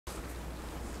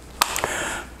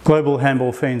Global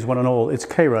Handball Fiends, one and all, it's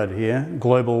K-Rudd here,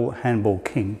 Global Handball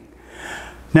King.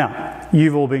 Now,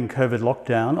 you've all been COVID locked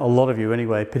down, a lot of you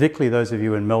anyway, particularly those of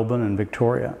you in Melbourne and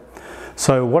Victoria.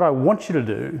 So what I want you to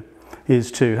do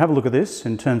is to have a look at this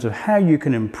in terms of how you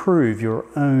can improve your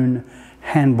own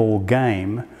handball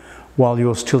game while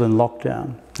you're still in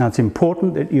lockdown. Now, it's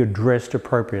important that you're dressed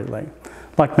appropriately,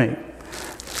 like me.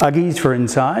 Uggies for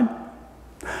inside,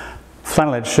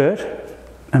 flannelette shirt,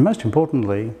 and most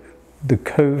importantly, the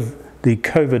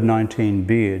COVID-19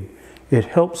 beard. It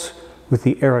helps with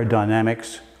the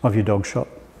aerodynamics of your dog shot.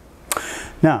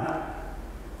 Now,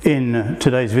 in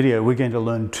today's video, we're going to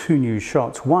learn two new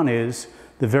shots. One is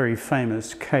the very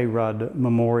famous K-Rudd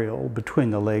Memorial between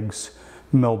the legs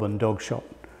Melbourne dog shot.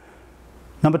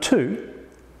 Number two,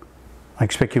 I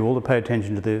expect you all to pay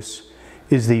attention to this,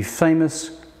 is the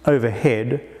famous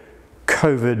overhead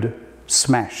COVID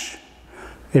smash.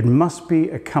 It must be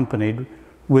accompanied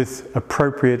with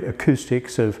appropriate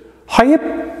acoustics of hi-yip,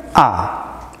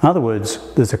 ah. In other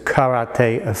words, there's a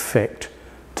karate effect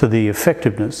to the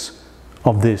effectiveness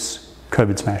of this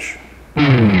COVID smash.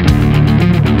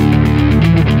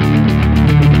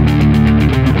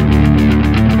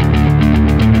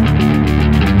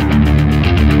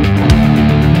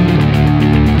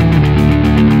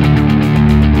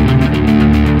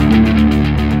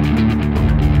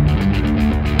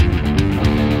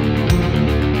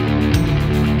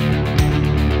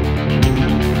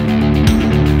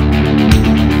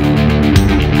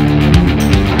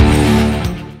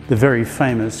 The very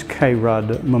famous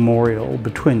K-Rudd Memorial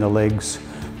between the legs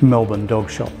Melbourne dog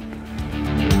shot.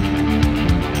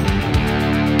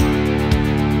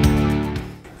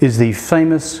 Is the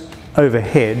famous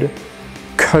overhead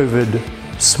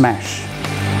COVID smash.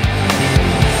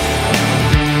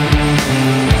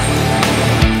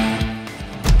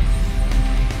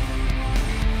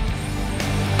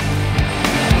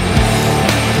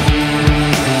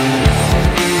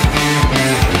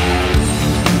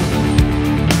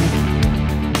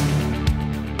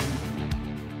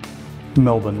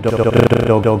 Melbourne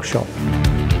dog shot.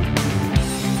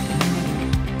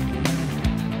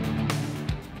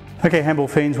 Okay, Handball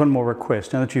Fiends, one more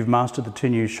request. Now that you've mastered the two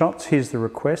new shots, here's the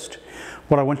request.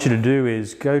 What I want you to do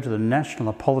is go to the National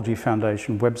Apology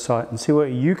Foundation website and see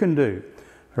what you can do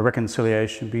for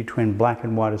reconciliation between black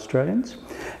and white Australians.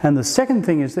 And the second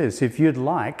thing is this: if you'd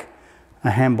like a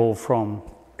handball from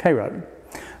K-Rudd,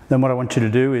 then what I want you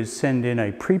to do is send in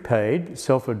a prepaid,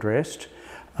 self-addressed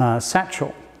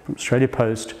satchel from Australia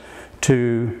Post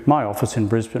to my office in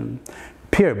Brisbane.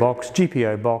 PO Box,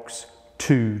 GPO Box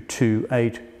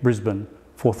 228, Brisbane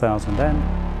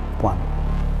 4001.